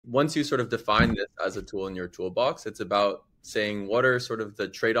once you sort of define this as a tool in your toolbox, it's about saying what are sort of the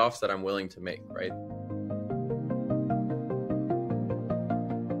trade-offs that I'm willing to make, right?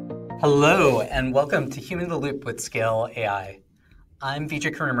 Hello, and welcome to Human in the Loop with Scale AI. I'm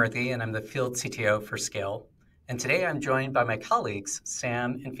Vijay Karunamurthy, and I'm the Field CTO for Scale. And today I'm joined by my colleagues,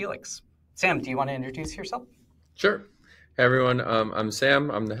 Sam and Felix. Sam, do you want to introduce yourself? Sure. Hey, everyone. I'm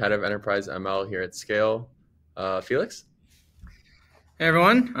Sam. I'm the head of Enterprise ML here at Scale. Felix? Hey,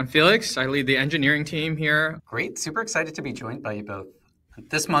 everyone. I'm Felix. I lead the engineering team here. Great. Super excited to be joined by you both.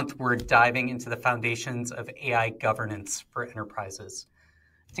 This month, we're diving into the foundations of AI governance for enterprises.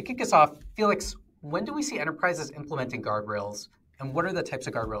 To kick us off, Felix, when do we see enterprises implementing guardrails, and what are the types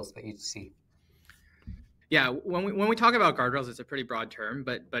of guardrails that you see? Yeah, when we talk about guardrails, it's a pretty broad term,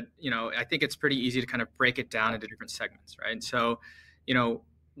 but I think it's pretty easy to kind of break it down into different segments, right? So,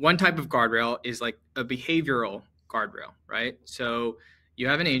 one type of guardrail is like a behavioral guardrail, right? So you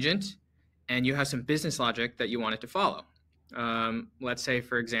have an agent and you have some business logic that you want it to follow. Let's say,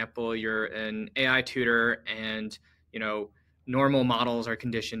 for example, you're an AI tutor and, normal models are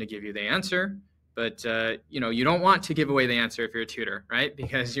conditioned to give you the answer, but you don't want to give away the answer if you're a tutor, right?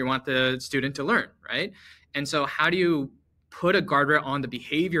 Because you want the student to learn, right? And so how do you put a guardrail on the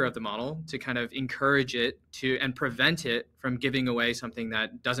behavior of the model to kind of encourage it to and prevent it from giving away something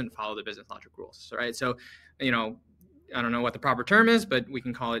that doesn't follow the business logic rules, right? So, I don't know what the proper term is, but we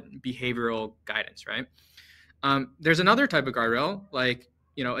can call it behavioral guidance, right? There's another type of guardrail, like,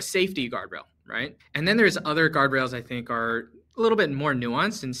 a safety guardrail, right? And then there's other guardrails I think are a little bit more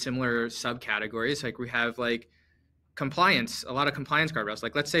nuanced in similar subcategories. Like we have like compliance, a lot of compliance guardrails.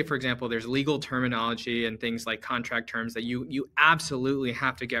 Like let's say, for example, there's legal terminology and things like contract terms that you absolutely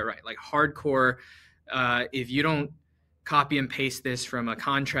have to get right. Like hardcore, if you don't copy and paste this from a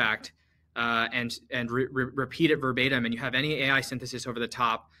contract and repeat it verbatim and you have any AI synthesis over the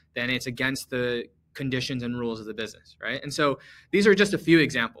top, then it's against the conditions and rules of the business, right? And so these are just a few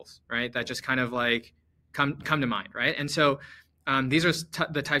examples, right, that just kind of like come to mind, right? And so these are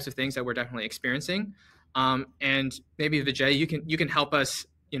the types of things that we're definitely experiencing. And maybe Vijay, you can help us,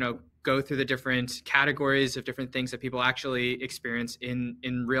 go through the different categories of different things that people actually experience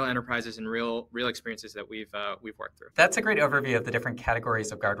in real enterprises and real experiences that we've worked through. That's a great overview of the different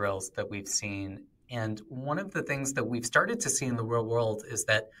categories of guardrails that we've seen. And one of the things that we've started to see in the real world is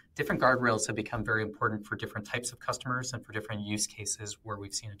that different guardrails have become very important for different types of customers and for different use cases where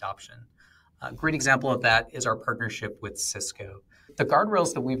we've seen adoption. A great example of that is our partnership with Cisco. The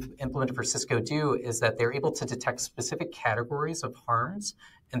guardrails that we've implemented for Cisco do is that they're able to detect specific categories of harms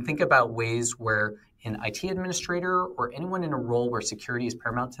and think about ways where an IT administrator or anyone in a role where security is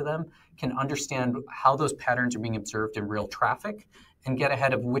paramount to them can understand how those patterns are being observed in real traffic and get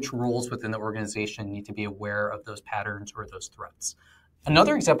ahead of which roles within the organization need to be aware of those patterns or those threats.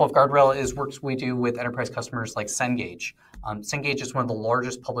 Another example of guardrail is work we do with enterprise customers like Cengage. Cengage is one of the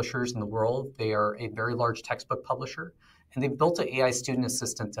largest publishers in the world. They are a very large textbook publisher, and they've built an AI student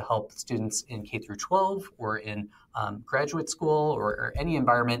assistant to help students in K through 12 or in graduate school or any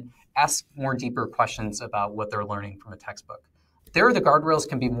environment ask more deeper questions about what they're learning from a textbook. There, the guardrails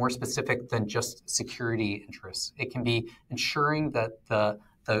can be more specific than just security interests. It can be ensuring that the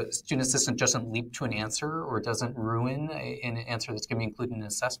student assistant doesn't leap to an answer or doesn't ruin an answer that's going to be included in an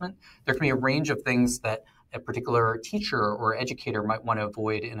assessment. There can be a range of things that a particular teacher or educator might want to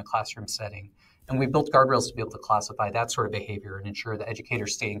avoid in a classroom setting. And we built guardrails to be able to classify that sort of behavior and ensure that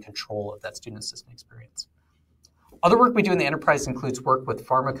educators stay in control of that student assistant experience. Other work we do in the enterprise includes work with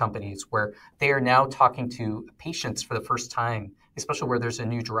pharma companies where they are now talking to patients for the first time, especially where there's a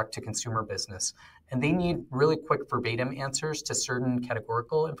new direct-to-consumer business. And they need really quick verbatim answers to certain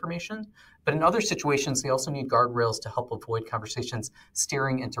categorical information. But in other situations, they also need guardrails to help avoid conversations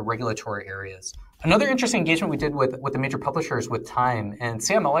steering into regulatory areas. Another interesting engagement we did with the major publishers with Time. And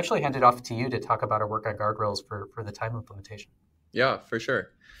Sam, I'll actually hand it off to you to talk about our work on guardrails for the Time implementation. Yeah, for sure.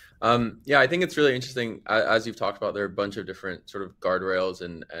 I think it's really interesting. As you've talked about, there are a bunch of different sort of guardrails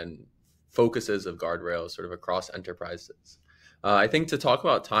and focuses of guardrails sort of across enterprises. I think to talk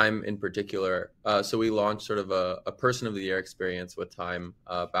about Time in particular, so we launched sort of a person of the year experience with Time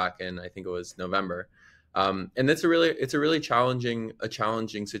back in, I think it was November. And it's a really challenging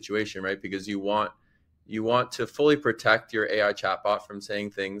situation, right? Because you want to fully protect your AI chatbot from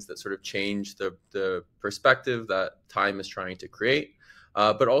saying things that sort of change the perspective that Time is trying to create.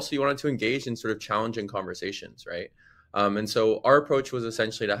 But also you wanted to engage in sort of challenging conversations, right? And so our approach was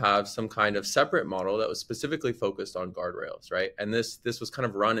essentially to have some kind of separate model that was specifically focused on guardrails, right? And this was kind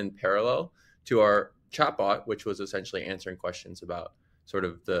of run in parallel to our chatbot, which was essentially answering questions about sort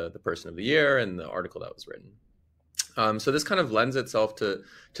of the person of the year and the article that was written. So this kind of lends itself to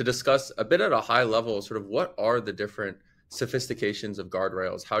discuss a bit at a high level, sort of what are the different sophistications of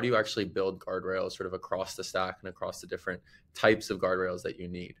guardrails? How do you actually build guardrails sort of across the stack and across the different types of guardrails that you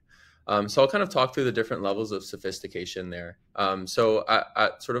need? So I'll kind of talk through the different levels of sophistication there. So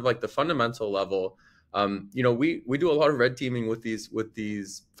at sort of like the fundamental level, we do a lot of red teaming with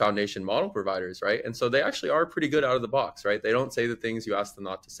these foundation model providers, right? And so they actually are pretty good out of the box, right? They don't say the things you ask them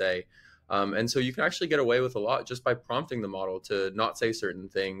not to say. And so you can actually get away with a lot just by prompting the model to not say certain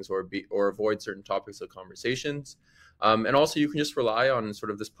things or avoid certain topics of conversations. And also you can just rely on sort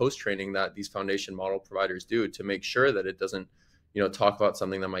of this post-training that these foundation model providers do to make sure that it doesn't, talk about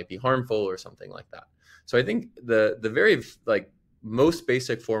something that might be harmful or something like that. So I think the very most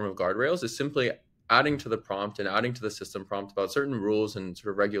basic form of guardrails is simply adding to the prompt and adding to the system prompt about certain rules and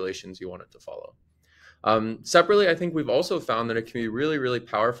sort of regulations you want it to follow. Separately, I think we've also found that it can be really, really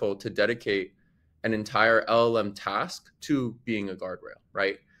powerful to dedicate an entire LLM task to being a guardrail,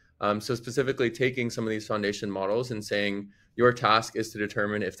 right? So specifically taking some of these foundation models and saying, your task is to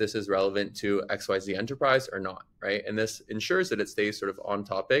determine if this is relevant to XYZ enterprise or not, right? And this ensures that it stays sort of on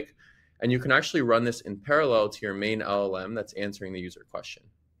topic. And you can actually run this in parallel to your main LLM that's answering the user question.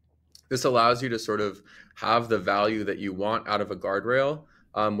 This allows you to sort of have the value that you want out of a guardrail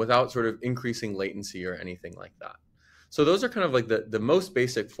without sort of increasing latency or anything like that. So those are kind of like the most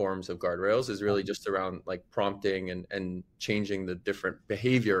basic forms of guardrails, is really just around like prompting and changing the different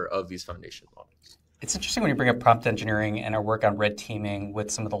behavior of these foundation models. It's interesting when you bring up prompt engineering and our work on red teaming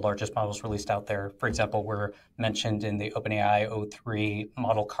with some of the largest models released out there. For example, we're mentioned in the OpenAI O3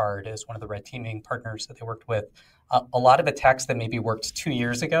 model card as one of the red teaming partners that they worked with. A lot of attacks that maybe worked 2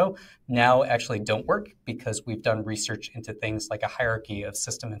 years ago now actually don't work because we've done research into things like a hierarchy of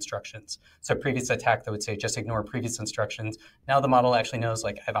system instructions. So a previous attack that would say just ignore previous instructions, now the model actually knows,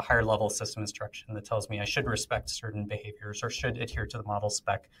 like, I have a higher level system instruction that tells me I should respect certain behaviors or should adhere to the model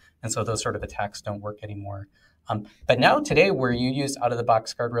spec. And so those sort of attacks don't work anymore. But now today, where you use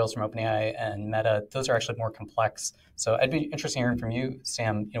out-of-the-box guardrails from OpenAI and Meta, those are actually more complex. So I'd be interested in hearing from you,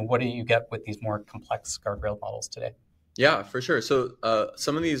 Sam. What do you get with these more complex guardrail models today? Yeah, for sure. So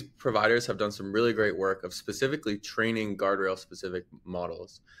some of these providers have done some really great work of specifically training guardrail-specific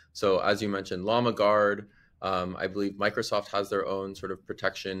models. So as you mentioned, Llama Guard, I believe Microsoft has their own sort of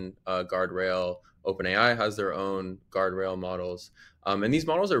protection guardrail. OpenAI has their own guardrail models. And these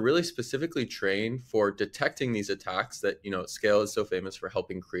models are really specifically trained for detecting these attacks that, Scale is so famous for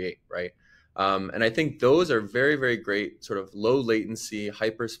helping create, right? And I think those are very, very great sort of low latency,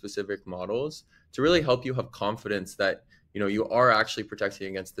 hyper-specific models to really help you have confidence that, you are actually protecting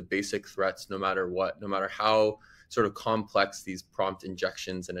against the basic threats no matter what, no matter how sort of complex these prompt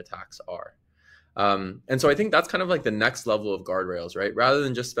injections and attacks are. And so I think that's kind of like the next level of guardrails, right? Rather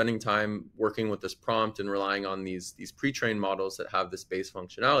than just spending time working with this prompt and relying on these pre-trained models that have this base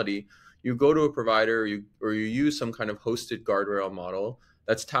functionality, you go to a provider or you use some kind of hosted guardrail model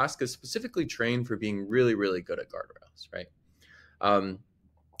that's task is specifically trained for being really, really good at guardrails, right?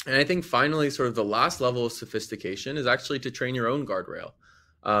 And I think finally, sort of the last level of sophistication is actually to train your own guardrail.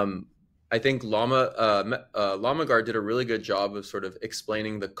 I think Llama Guard did a really good job of sort of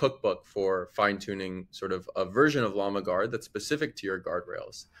explaining the cookbook for fine-tuning sort of a version of Llama Guard that's specific to your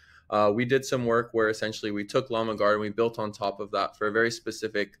guardrails. We did some work where essentially we took Llama Guard and we built on top of that for a very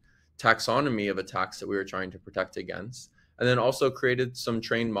specific taxonomy of attacks that we were trying to protect against. And then also created some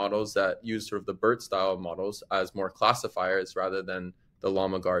trained models that use sort of the BERT style models as more classifiers rather than the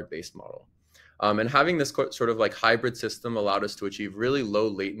Llama Guard based model. And having this sort of like hybrid system allowed us to achieve really low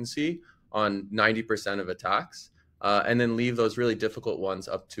latency on 90% of attacks, and then leave those really difficult ones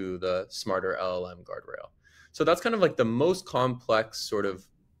up to the smarter LLM guardrail. So that's kind of like the most complex sort of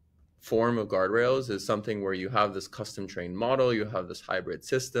form of guardrails, is something where you have this custom trained model, you have this hybrid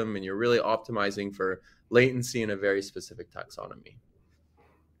system, and you're really optimizing for latency in a very specific taxonomy.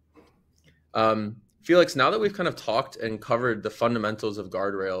 Felix, now that we've kind of talked and covered the fundamentals of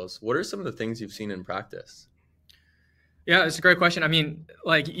guardrails, what are some of the things you've seen in practice? Yeah, it's a great question. I mean,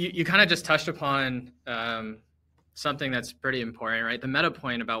 like you kind of just touched upon something that's pretty important, right? The meta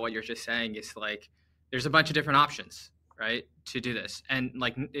point about what you're just saying is like, there's a bunch of different options, right, to do this. And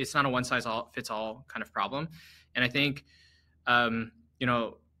like, it's not a one size fits all kind of problem. And I think,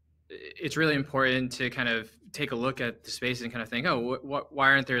 it's really important to kind of take a look at the space and kind of think,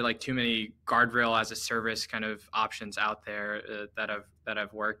 why aren't there like too many guardrail as a service kind of options out there that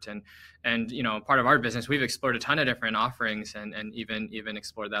have worked? And part of our business, we've explored a ton of different offerings and even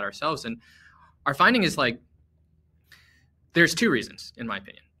explored that ourselves. And our finding is like, there's two reasons, in my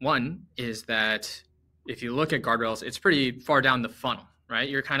opinion. One is that if you look at guardrails, it's pretty far down the funnel, right?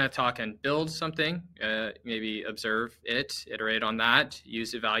 You're kind of talking build something, maybe observe it, iterate on that,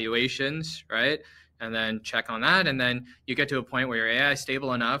 use evaluations, right? And then check on that. And then you get to a point where your AI is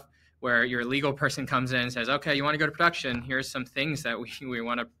stable enough where your legal person comes in and says, okay, you want to go to production, here's some things that we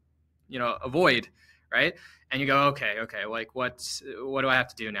want to, avoid, right? And you go, okay, like what do I have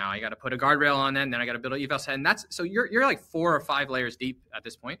to do now? I got to put a guardrail on it, and then I got to build an eval set. And so you're like 4 or 5 layers deep at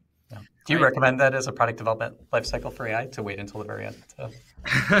this point. Yeah. Do you recommend that as a product development lifecycle for AI to wait until the very end?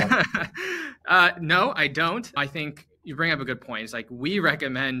 No, I don't. I think you bring up a good point. It's like we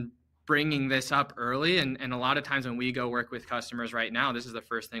recommend bringing this up early, and a lot of times when we go work with customers right now, this is the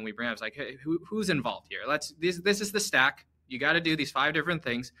first thing we bring up. It's like, hey, who's involved here? This is the stack. You got to do these 5 different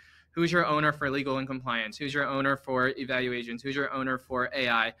things. Who's your owner for legal and compliance? Who's your owner for evaluations? Who's your owner for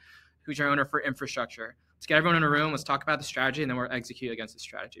AI? Who's your owner for infrastructure? Let's get everyone in a room. Let's talk about the strategy, and then we'll execute against the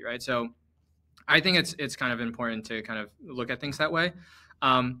strategy, right? So I think it's kind of important to kind of look at things that way.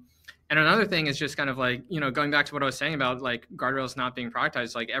 And another thing is just kind of like, going back to what I was saying about like guardrails not being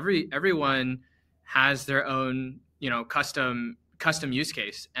productized, like everyone has their own, custom use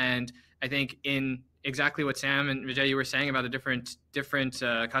case. And I think in exactly what Sam and Vijay, you were saying about the different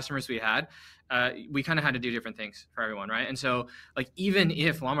customers we had, we kind of had to do different things for everyone, right? And so like, even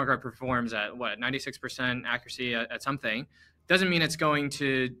if LawMark performs at 96% accuracy at something, doesn't mean it's going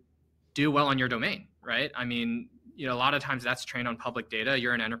to do well on your domain, right? I mean, a lot of times that's trained on public data.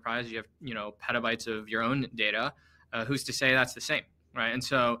 You're an enterprise, you have, petabytes of your own data. Who's to say that's the same, right? And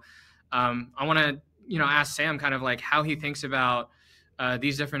so I want to, ask Sam kind of like how he thinks about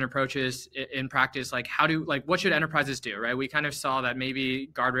these different approaches in practice. Like what should enterprises do, right? We kind of saw that maybe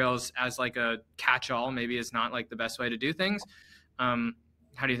guardrails as like a catch-all maybe is not like the best way to do things. How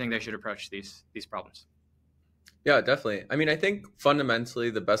do you think they should approach these problems? Yeah, definitely. I mean, I think fundamentally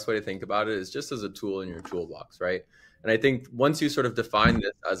the best way to think about it is just as a tool in your toolbox, right? And I think once you sort of define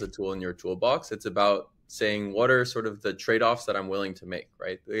this as a tool in your toolbox, it's about saying what are sort of the trade-offs that I'm willing to make,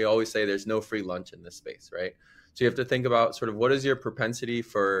 right? They always say there's no free lunch in this space, right? So you have to think about sort of what is your propensity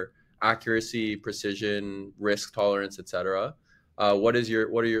for accuracy, precision, risk tolerance, et cetera. What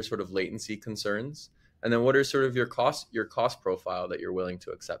are your sort of latency concerns? And then what are sort of your cost profile that you're willing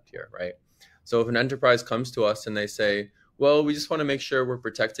to accept here, right? So if an enterprise comes to us and they say, well, we just want to make sure we're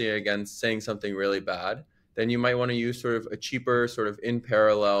protecting against saying something really bad, then you might want to use sort of a cheaper, sort of in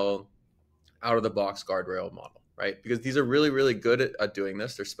parallel, out of the box guardrail model, right? Because these are really, really good at doing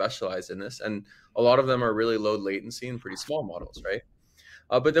this. They're specialized in this. And a lot of them are really low latency and pretty small models, right?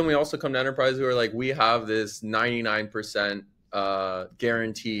 But then we also come to enterprises who are like, we have this 99%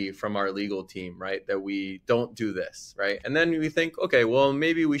 guarantee from our legal team, right? That we don't do this, right? And then we think, okay, well,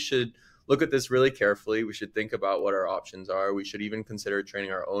 maybe we should look at this really carefully. We should think about what our options are. We should even consider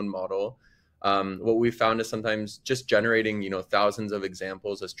training our own model. What we found is sometimes just generating, thousands of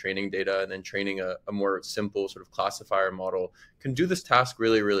examples as training data and then training a more simple sort of classifier model can do this task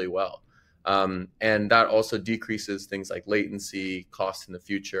really, really well. And that also decreases things like latency, cost in the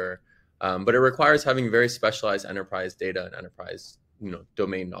future. But it requires having very specialized enterprise data and enterprise,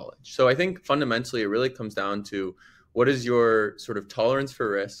 domain knowledge. So I think fundamentally it really comes down to what is your sort of tolerance for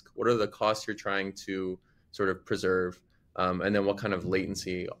risk? What are the costs you're trying to sort of preserve? And then what kind of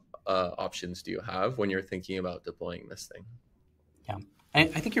latency options do you have when you're thinking about deploying this thing? Yeah, I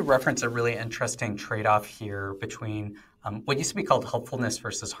think you reference a really interesting trade-off here between what used to be called helpfulness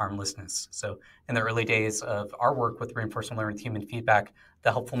versus harmlessness. So in the early days of our work with reinforcement learning with human feedback,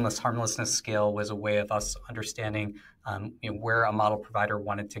 the helpfulness harmlessness scale was a way of us understanding where a model provider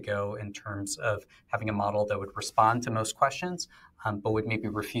wanted to go in terms of having a model that would respond to most questions, but would maybe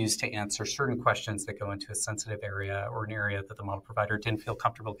refuse to answer certain questions that go into a sensitive area or an area that the model provider didn't feel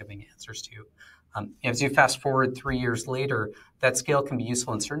comfortable giving answers to. As you fast forward 3 years later, that scale can be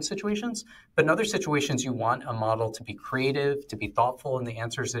useful in certain situations, but in other situations, you want a model to be creative, to be thoughtful in the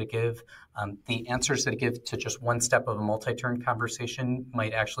answers that it gives. The answers that it gives to just one step of a multi-turn conversation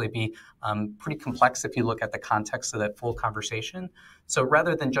might actually be pretty complex if you look at the context of that full conversation. So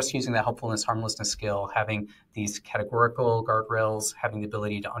rather than just using the helpfulness, harmlessness scale, having these categorical guardrails, having the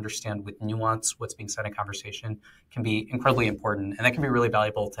ability to understand with nuance what's being said in conversation can be incredibly important. And that can be really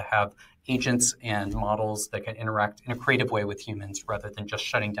valuable to have agents and models that can interact in a creative way with humans rather than just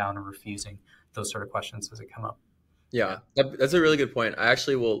shutting down or refusing those sort of questions as they come up. Yeah, that's a really good point. I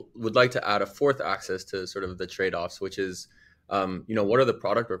actually would like to add a fourth axis to sort of the trade-offs, which is, what are the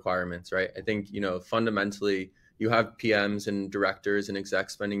product requirements, right? I think, fundamentally, you have PMs and directors and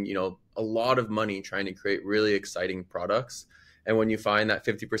execs spending, a lot of money trying to create really exciting products. And when you find that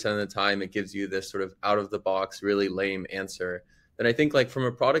 50% of the time it gives you this sort of out of the box, really lame answer, then I think like from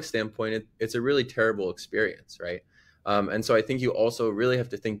a product standpoint, it's a really terrible experience, right? And so I think you also really have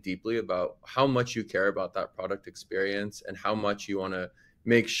to think deeply about how much you care about that product experience and how much you want to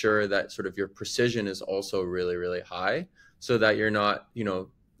make sure that sort of your precision is also really, really high, so that you're not, you're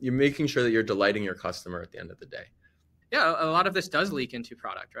making sure that you're delighting your customer at the end of the day. Yeah, a lot of this does leak into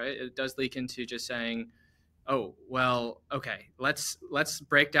product, right? It does leak into just saying, oh, well, okay, let's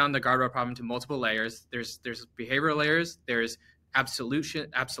break down the guardrail problem to multiple layers. There's behavioral layers, there's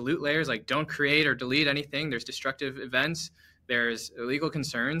absolute layers, like don't create or delete anything. There's destructive events, there's illegal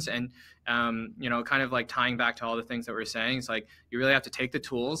concerns, and kind of like tying back to all the things that we're saying, it's like you really have to take the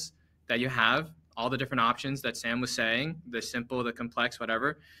tools that you have, all the different options that Sam was saying, the simple, the complex,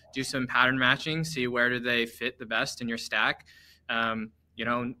 whatever, do some pattern matching, see where do they fit the best in your stack.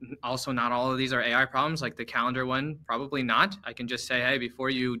 Also not all of these are AI problems, like the calendar one, probably not. I can just say, hey, before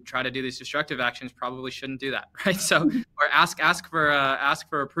you try to do these destructive actions, probably shouldn't do that, right? So, or ask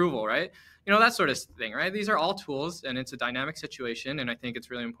for approval, right? That sort of thing, right? These are all tools, and it's a dynamic situation, and I think it's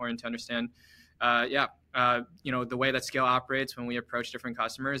really important to understand. The way that Scale operates when we approach different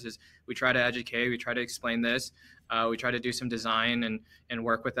customers is we try to educate, we try to explain this, we try to do some design and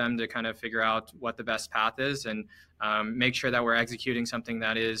work with them to kind of figure out what the best path is, and make sure that we're executing something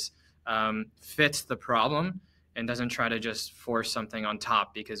that is fits the problem and doesn't try to just force something on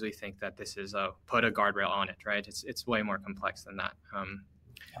top because we think that this is put a guardrail on it, right? It's way more complex than that.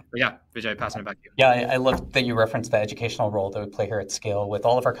 But yeah, Vijay, passing it back to you. Yeah, I love that you referenced the educational role that we play here at Scale with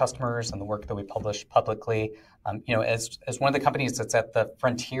all of our customers and the work that we publish publicly. As one of the companies that's at the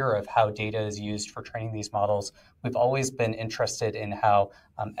frontier of how data is used for training these models, we've always been interested in how,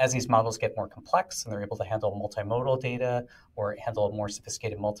 as these models get more complex and they're able to handle multimodal data or handle more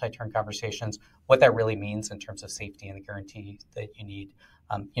sophisticated multi-turn conversations, what that really means in terms of safety and the guarantee that you need.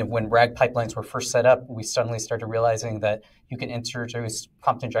 When RAG pipelines were first set up, we suddenly started realizing that you can introduce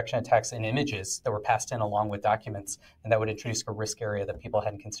prompt injection attacks in images that were passed in along with documents, and that would introduce a risk area that people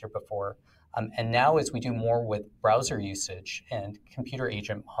hadn't considered before. And now as we do more with browser usage and computer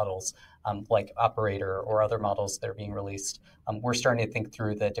agent models, like Operator or other models that are being released, we're starting to think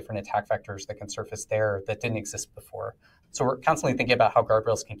through the different attack vectors that can surface there that didn't exist before. So we're constantly thinking about how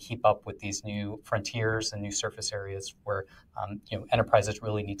guardrails can keep up with these new frontiers and new surface areas where enterprises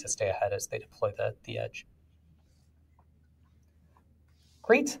really need to stay ahead as they deploy the edge.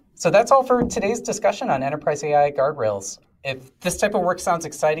 Great. So that's all for today's discussion on enterprise AI guardrails. If this type of work sounds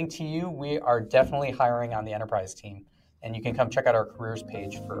exciting to you, we are definitely hiring on the enterprise team, and you can come check out our careers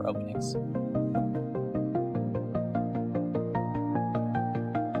page for openings.